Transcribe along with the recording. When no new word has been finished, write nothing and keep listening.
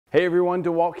Hey everyone,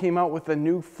 DEWALT came out with a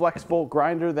new FlexVolt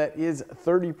grinder that is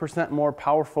 30% more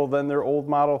powerful than their old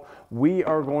model. We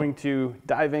are going to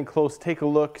dive in close, take a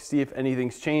look, see if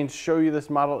anything's changed, show you this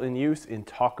model in use, and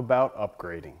talk about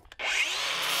upgrading.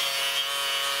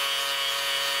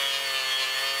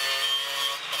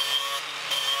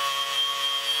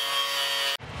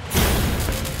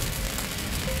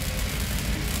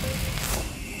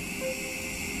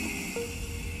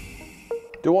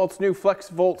 DEWALT's new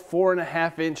FlexVolt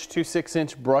 4.5-inch to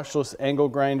 6-inch brushless angle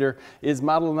grinder is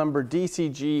model number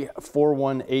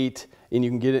DCG418, and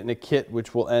you can get it in a kit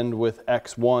which will end with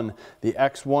X1. The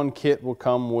X1 kit will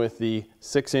come with the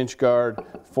 6-inch guard,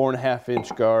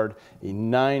 4.5-inch guard, a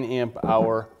 9 amp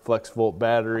hour FlexVolt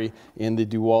battery, and the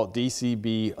DEWALT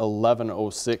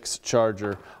DCB1106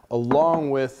 charger, along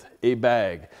with a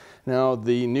bag. Now,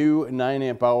 the new 9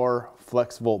 amp hour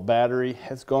FlexVolt battery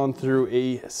has gone through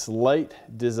a slight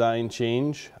design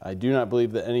change. I do not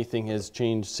believe that anything has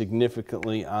changed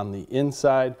significantly on the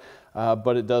inside,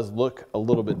 but it does look a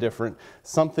little bit different.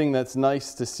 Something that's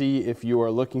nice to see if you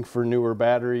are looking for newer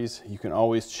batteries. You can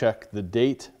always check the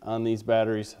date on these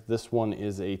batteries. This one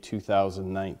is a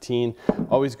 2019.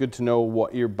 Always good to know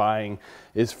what you're buying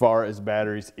as far as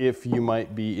batteries if you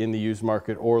might be in the used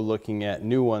market or looking at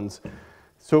new ones.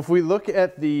 So if we look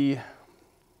at the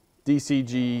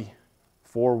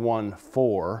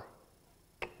DCG414,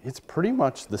 it's pretty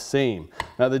much the same.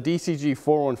 Now the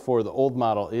DCG414, the old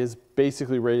model, is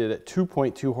basically rated at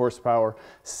 2.2 horsepower,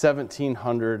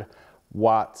 1700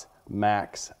 watts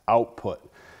max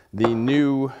output. The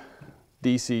new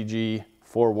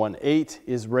DCG418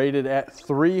 is rated at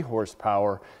 3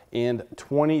 horsepower and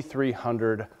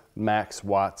 2300 max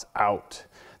watts out.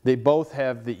 They both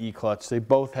have the E-clutch, they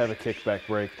both have a kickback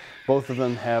brake, both of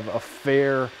them have a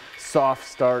fair soft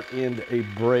start and a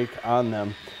brake on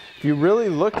them. If you really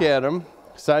look at them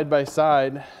side by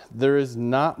side, there is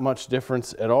not much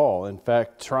difference at all. In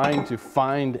fact, trying to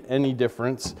find any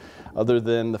difference other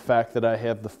than the fact that I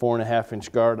have the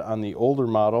 4.5-inch guard on the older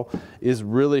model is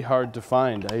really hard to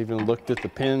find. I even looked at the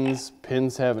pins.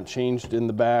 Pins haven't changed in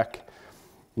the back.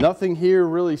 Nothing here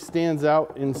really stands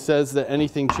out and says that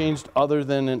anything changed other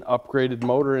than an upgraded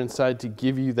motor inside to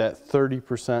give you that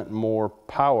 30% more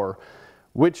power,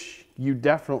 which you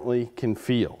definitely can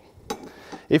feel.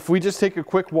 If we just take a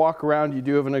quick walk around, you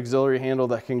do have an auxiliary handle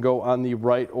that can go on the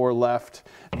right or left.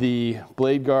 The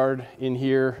blade guard in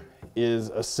here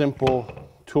is a simple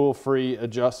tool-free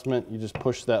adjustment. You just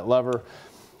push that lever.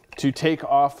 To take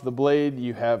off the blade,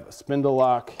 you have a spindle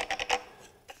lock.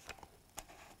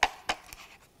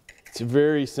 It's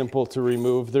very simple to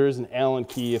remove. There is an Allen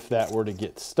key if that were to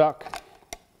get stuck.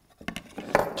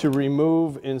 To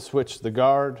remove and switch the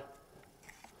guard,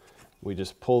 we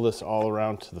just pull this all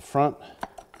around to the front.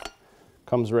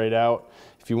 Comes right out.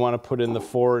 If you want to put in the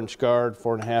 4-inch guard,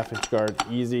 4.5-inch guard,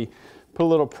 easy. Put a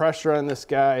little pressure on this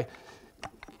guy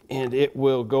and it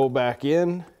will go back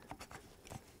in.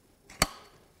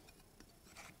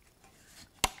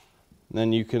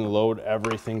 Then you can load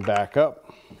everything back up.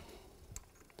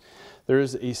 There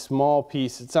is a small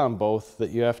piece, it's on both,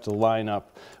 that you have to line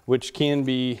up, which can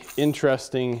be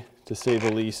interesting to say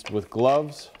the least with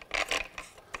gloves.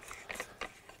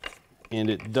 And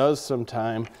it does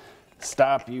sometimes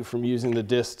stop you from using the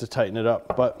disc to tighten it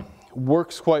up, but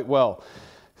works quite well.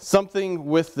 Something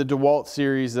with the DEWALT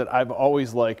series that I've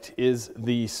always liked is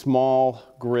the small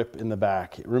grip in the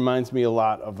back. It reminds me a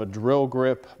lot of a drill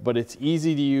grip, but it's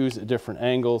easy to use at different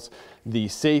angles. The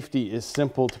safety is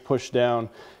simple to push down.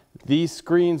 These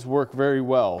screens work very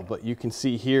well, but you can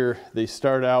see here they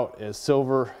start out as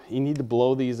silver. You need to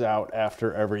blow these out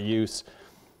after every use.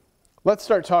 Let's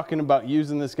start talking about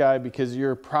using this guy because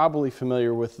you're probably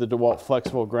familiar with the DEWALT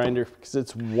FlexVolt grinder because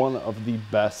it's one of the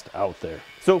best out there.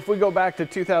 So if we go back to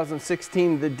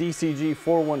 2016, the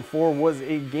DCG414 was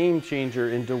a game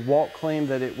changer, and DEWALT claimed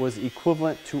that it was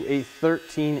equivalent to a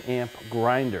 13 amp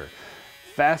grinder.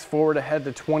 Fast forward ahead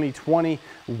to 2020,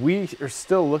 we are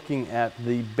still looking at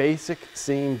the basic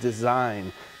same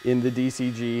design in the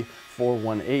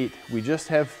DCG418. We just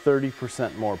have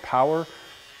 30% more power.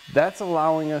 That's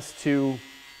allowing us to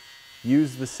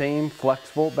use the same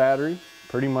FlexVolt battery,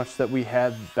 pretty much that we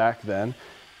had back then,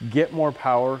 get more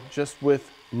power just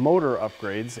with motor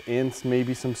upgrades and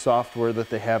maybe some software that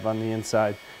they have on the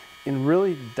inside, and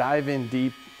really dive in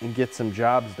deep and get some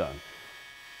jobs done.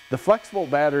 The FlexVolt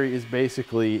battery is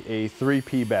basically a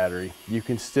 3P battery. You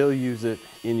can still use it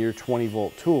in your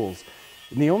 20-volt tools.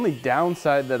 And the only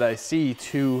downside that I see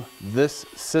to this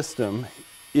system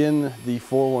in the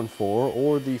 414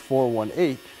 or the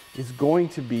 418 is going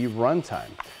to be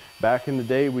runtime. Back in the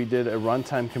day, we did a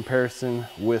runtime comparison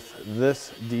with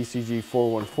this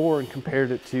DCG414 and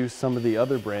compared it to some of the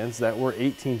other brands that were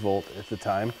 18 volt at the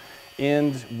time.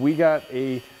 And we got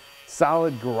a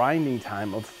solid grinding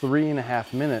time of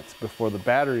 3.5 minutes before the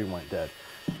battery went dead.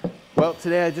 Well,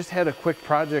 today I just had a quick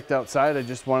project outside I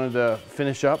just wanted to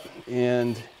finish up,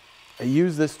 and I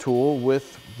used this tool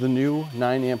with the new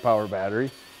 9 amp hour battery,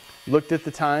 looked at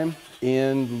the time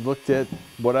and looked at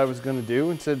what I was going to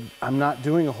do and said, I'm not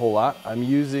doing a whole lot. I'm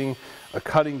using a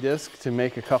cutting disc to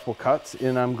make a couple cuts,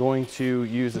 and I'm going to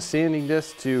use a sanding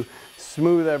disc to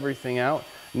smooth everything out.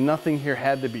 Nothing here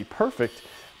had to be perfect,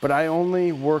 but I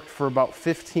only worked for about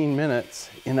 15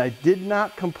 minutes and I did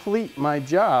not complete my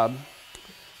job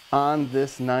on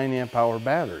this 9 amp hour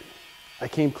battery. I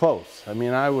came close. I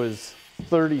mean, I was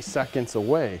 30 seconds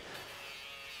away.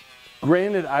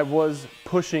 Granted, I was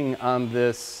pushing on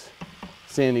this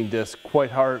sanding disc quite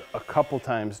hard a couple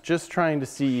times, just trying to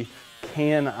see,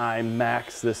 can I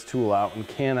max this tool out and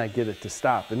can I get it to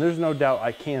stop? And there's no doubt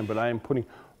I can, but I am putting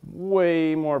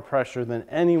way more pressure than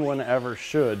anyone ever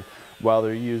should while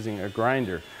they're using a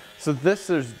grinder. So this,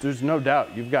 there's no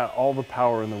doubt you've got all the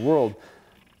power in the world,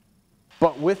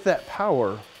 but with that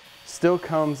power still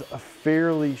comes a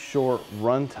fairly short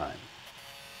runtime,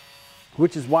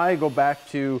 which is why I go back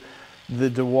to the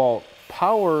DEWALT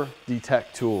power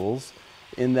detect tools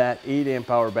in that 8 amp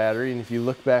hour battery. And if you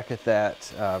look back at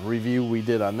that review we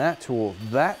did on that tool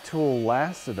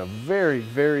lasted a very,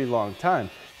 very long time.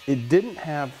 It didn't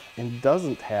have and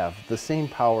doesn't have the same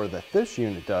power that this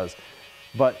unit does,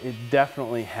 but it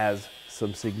definitely has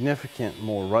some significant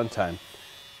more runtime.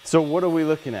 So what are we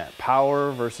looking at?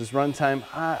 Power versus runtime?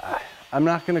 I'm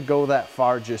not going to go that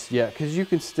far just yet, because you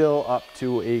can still up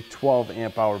to a 12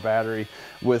 amp hour battery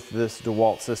with this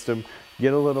DEWALT system,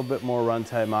 get a little bit more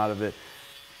runtime out of it.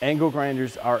 Angle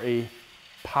grinders are a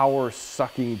power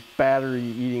sucking, battery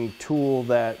eating tool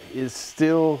that is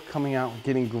still coming out and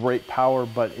getting great power,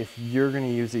 but if you're going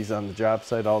to use these on the job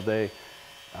site all day,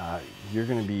 you're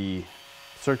going to be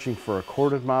searching for a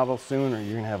corded model soon, or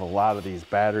you're going to have a lot of these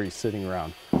batteries sitting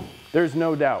around. There's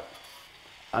no doubt,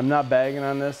 I'm not bagging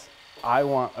on this, I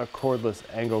want a cordless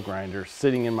angle grinder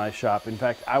sitting in my shop. In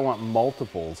fact, I want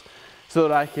multiples so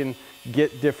that I can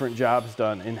get different jobs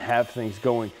done and have things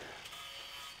going.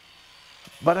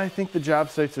 But I think the job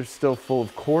sites are still full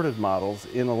of corded models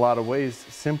in a lot of ways,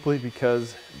 simply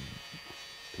because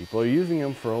people are using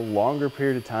them for a longer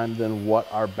period of time than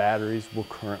what our batteries will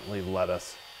currently let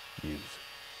us use.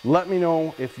 Let me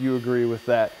know if you agree with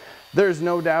that. There's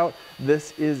no doubt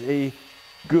this is a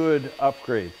good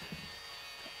upgrade.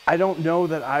 I don't know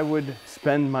that I would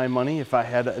spend my money if I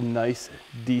had a nice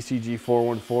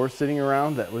DCG414 sitting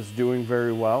around that was doing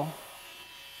very well.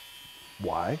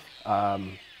 Why?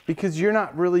 Because you're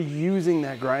not really using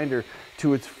that grinder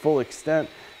to its full extent.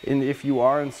 And if you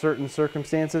are in certain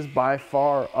circumstances, by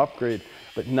far upgrade.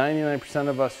 But 99%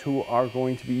 of us who are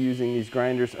going to be using these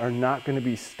grinders are not going to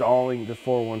be stalling the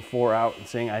 414 out and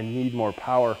saying, I need more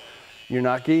power. You're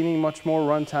not gaining much more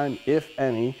runtime, if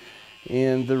any.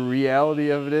 And the reality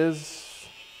of it is,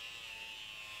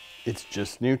 it's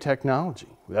just new technology.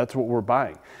 That's what we're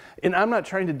buying. And I'm not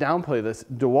trying to downplay this.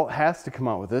 DEWALT has to come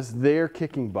out with this. They're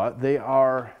kicking butt. They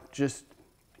are just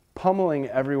pummeling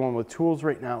everyone with tools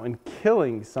right now and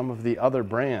killing some of the other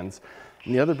brands.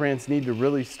 And the other brands need to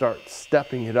really start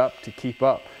stepping it up to keep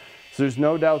up. So there's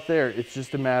no doubt there. It's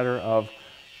just a matter of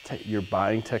you're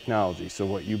buying technology. So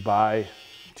what you buy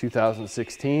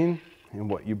 2016 and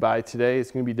what you buy today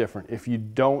is going to be different. If you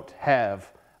don't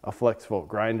have a FlexVolt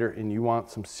grinder and you want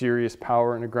some serious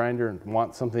power in a grinder and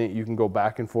want something that you can go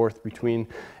back and forth between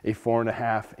a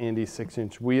 4.5 and a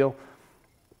 6-inch wheel,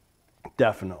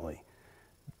 definitely.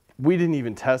 We didn't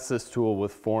even test this tool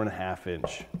with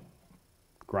 4.5-inch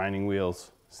grinding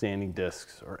wheels, sanding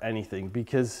discs, or anything,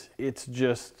 because it's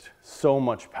just so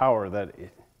much power that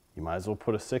you might as well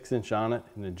put a 6-inch on it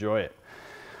and enjoy it.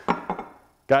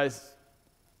 Guys,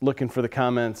 looking for the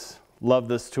comments. Love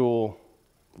this tool.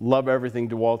 Love everything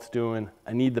DEWALT's doing.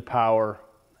 I need the power.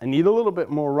 I need a little bit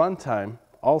more runtime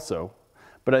also,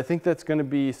 but I think that's going to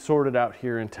be sorted out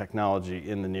here in technology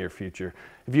in the near future.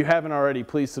 If you haven't already,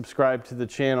 please subscribe to the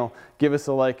channel. Give us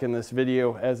a like in this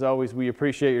video. As always, we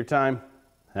appreciate your time.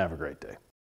 Have a great day.